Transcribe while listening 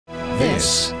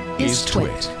This is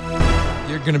TWiT.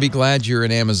 You're going to be glad you're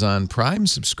an Amazon Prime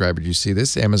subscriber. Do you see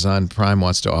this? Amazon Prime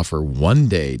wants to offer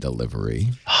one-day delivery.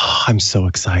 Oh, I'm so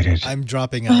excited. I'm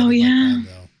dropping out of my Prime,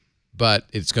 though. But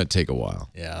it's going to take a while.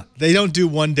 Yeah. They don't do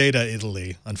one day to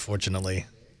Italy, unfortunately.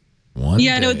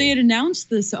 Yeah, no, they had announced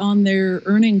this on their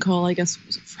earning call, I guess,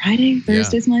 was it Friday,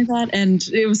 Thursday, something like that. And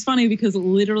it was funny because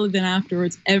literally then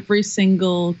afterwards, every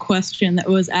single question that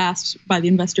was asked by the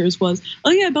investors was,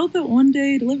 oh yeah, about that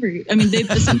one-day delivery. I mean, they've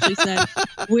essentially said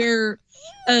where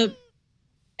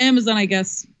Amazon, I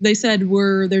guess, they said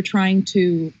they're trying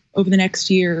to, over the next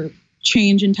year,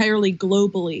 change entirely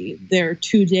globally their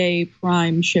 2-day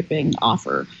Prime shipping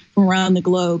offer from around the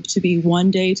globe to be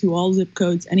 1 day to all zip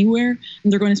codes anywhere.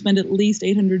 And they're going to spend at least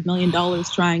 $800 million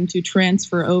trying to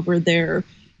transfer over their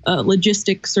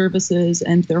logistic services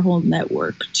and their whole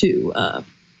network to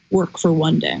work for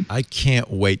 1 day. I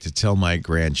can't wait to tell my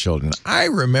grandchildren. I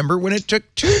remember when it took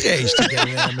 2 days to get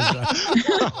an Amazon.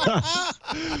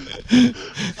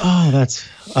 Oh, that's...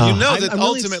 you know that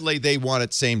ultimately they want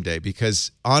it same day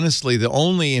because, honestly, the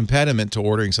only impediment to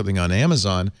ordering something on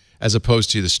Amazon as opposed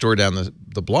to the store down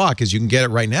the block is you can get it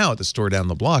right now at the store down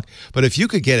the block. But if you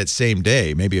could get it same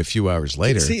day, maybe a few hours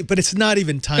later. See, but it's not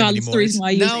even time anymore. That's the reason why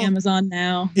I use Amazon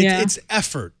now. It's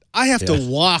effort. I have to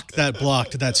walk that block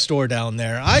to that store down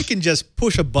there. I can just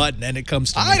push a button and it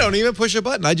comes to me. I don't even push a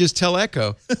button. I just tell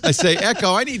Echo. I say,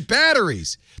 Echo, I need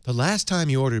batteries. The last time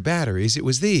you ordered batteries, it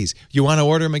was these. You want to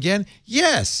order them again?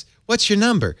 Yes. What's your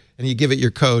number? And you give it your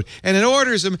code, and it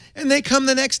orders them, and they come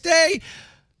the next day.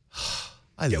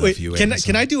 I love you, Amazon.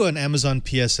 Can I do an Amazon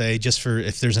PSA just for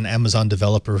if there's an Amazon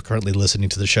developer currently listening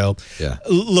to the show? Yeah.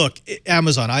 Look,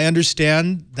 Amazon, I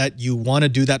understand that you want to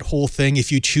do that whole thing.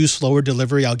 If you choose slower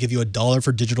delivery, I'll give you $1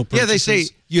 for digital purchases. Yeah, they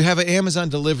say you have an Amazon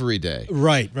delivery day.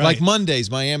 Right. Like Monday's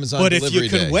my Amazon delivery day. But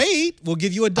if you can wait, we'll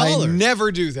give you $1. I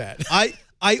never do that.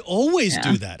 I always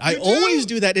do that. I always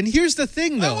do that. And here's the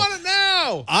thing, though. I want it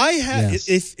now. I have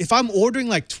if I'm ordering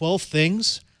like 12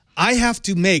 things, I have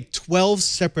to make 12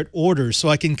 separate orders so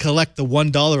I can collect the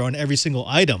 $1 on every single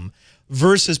item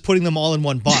versus putting them all in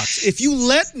one box. If you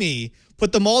let me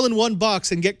put them all in one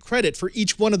box and get credit for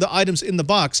each one of the items in the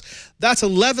box, that's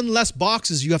 11 less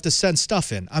boxes you have to send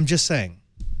stuff in. I'm just saying.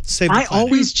 I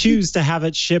always choose to have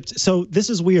it shipped. So this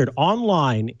is weird.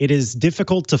 Online, it is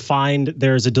difficult to find.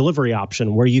 There's a delivery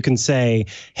option where you can say,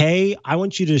 hey, I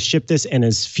want you to ship this in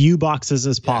as few boxes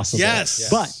as possible. Yes.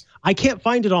 But I can't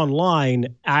find it online.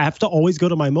 I have to always go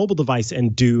to my mobile device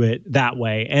and do it that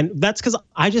way. And that's because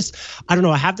I don't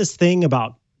know. I have this thing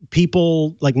about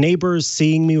people, like neighbors,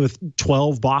 seeing me with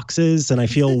 12 boxes, and I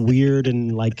feel weird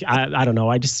and like I don't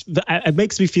know. It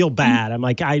makes me feel bad. I'm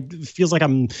like it feels like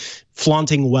I'm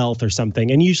flaunting wealth or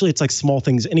something. And usually it's like small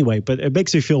things anyway, but it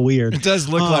makes me feel weird. It does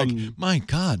look like, my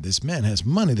God, this man has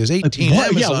money. There's 18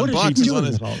 Amazon boxes on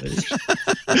his.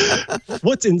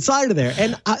 What's inside of there?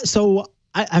 And so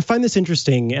I find this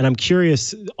interesting, and I'm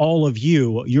curious, all of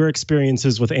you, your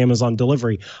experiences with Amazon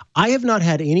delivery. I have not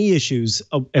had any issues.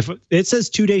 If it says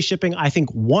 2-day shipping, I think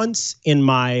once in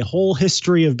my whole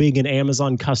history of being an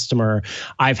Amazon customer,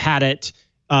 I've had it.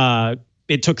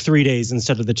 It took 3 days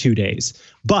instead of the 2 days.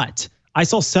 But I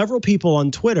saw several people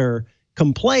on Twitter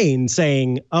complain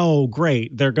saying, oh,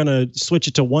 great, they're going to switch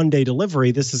it to 1-day delivery.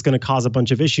 This is going to cause a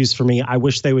bunch of issues for me. I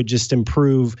wish they would just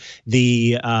improve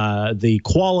the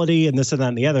quality and this and that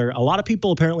and the other. A lot of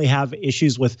people apparently have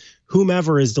issues with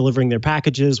whomever is delivering their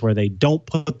packages where they don't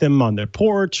put them on their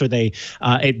porch, or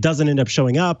it doesn't end up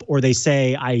showing up, or they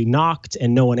say I knocked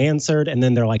and no one answered, and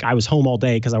then they're like, I was home all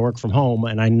day because I work from home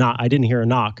and I didn't hear a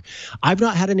knock. I've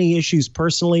not had any issues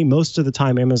personally. Most of the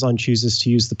time Amazon chooses to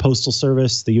use the postal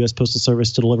service, the US Postal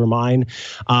Service, to deliver mine.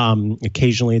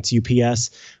 Occasionally it's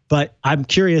UPS. But I'm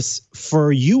curious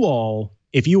for you all,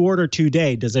 if you order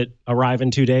 2-day, does it arrive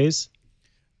in 2 days?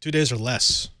 2 days or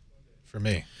less for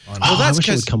me. Well, that's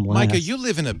because, Micah, you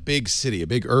live in a big city, a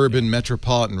big urban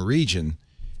metropolitan region,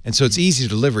 and so it's easy to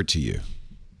deliver to you,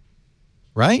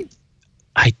 right?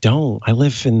 I don't. I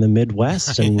live in the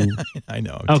Midwest, and I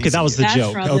know. Okay, that was the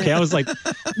joke. Probably. Okay, I was like,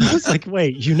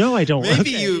 wait, I don't.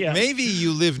 Maybe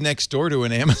you live next door to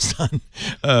an Amazon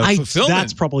fulfillment.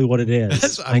 That's probably what it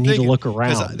is. I need to look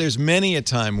around. There's many a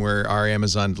time where our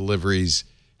Amazon deliveries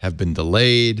have been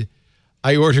delayed.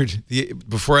 I ordered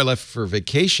before I left for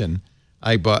vacation.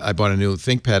 I bought a new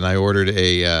ThinkPad, and I ordered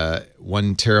a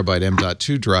 1 terabyte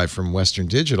M.2 drive from Western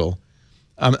Digital.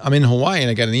 I'm in Hawaii,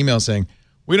 and I got an email saying,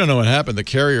 we don't know what happened. The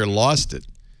carrier lost it.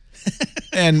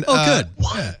 And good.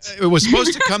 What? It was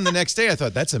supposed to come the next day. I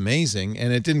thought, that's amazing.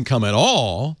 And it didn't come at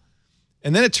all.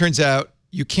 And then it turns out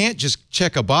you can't just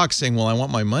check a box saying, "Well, I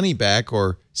want my money back,"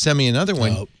 or send me another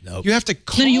one. Nope. You have to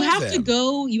call you have them. to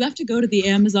go. You have to go to the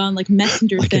Amazon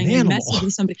messenger thing and message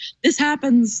with somebody. This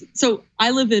happens. So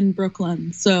I live in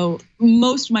Brooklyn, so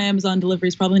most of my Amazon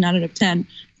deliveries, probably 9 out of 10,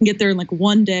 can get there in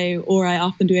one day. Or I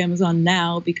often do Amazon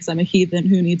Now because I'm a heathen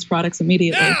who needs products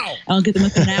immediately. Now! I'll get them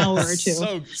within an hour or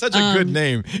two. Such a good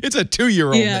name. It's a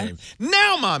 2-year-old name.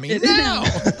 Now, mommy. Now.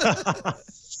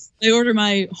 I order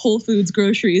my Whole Foods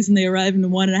groceries and they arrive in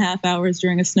 1.5 hours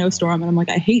during a snowstorm. And I'm like,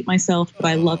 I hate myself, but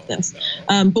I love this.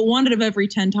 But 1 out of every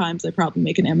 10 times I probably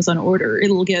make an Amazon order,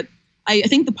 it'll get, I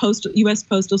think the U.S.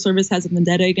 Postal Service has a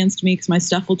vendetta against me because my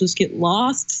stuff will just get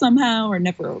lost somehow or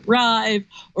never arrive,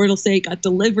 or it'll say it got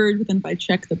delivered. But then if I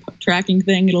check the tracking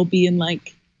thing, it'll be in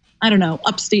I don't know,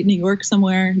 upstate New York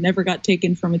somewhere, never got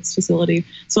taken from its facility.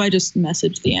 So I just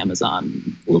messaged the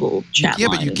Amazon little chat line. Yeah,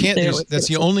 but you can't, that's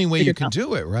the only way you can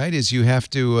do it, right? Is you have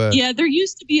to... Yeah, there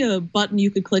used to be a button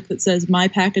you could click that says, my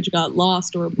package got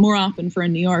lost, or more often for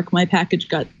in New York, my package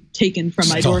got taken from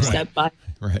my doorstep by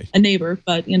a neighbor.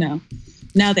 But, now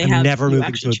they have... Never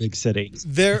moving to a big city.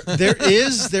 There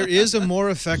is a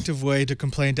more effective way to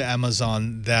complain to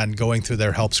Amazon than going through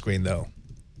their help screen, though.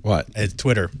 What? It's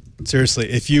Twitter. Seriously,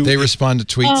 they respond to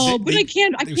tweets. Oh, but I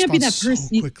can't be that person.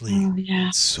 So quickly. Oh, yeah.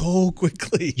 So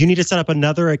quickly. You need to set up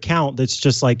another account that's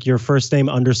just your first name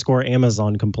 _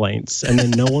 Amazon complaints, and then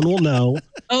no one will know.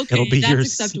 Okay, it'll be that's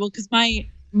acceptable because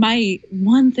my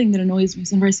one thing that annoys me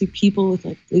is whenever I see people with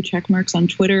blue check marks on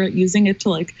Twitter using it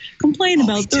to complain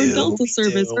about their Delta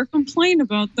service or complain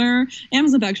about their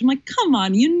Amazon package. I'm like, come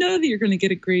on, you know that you're going to get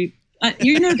a great.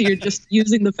 You know that you're just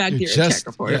using the fact that you're a tech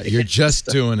reporter. Yeah, you're just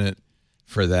doing it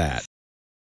for that.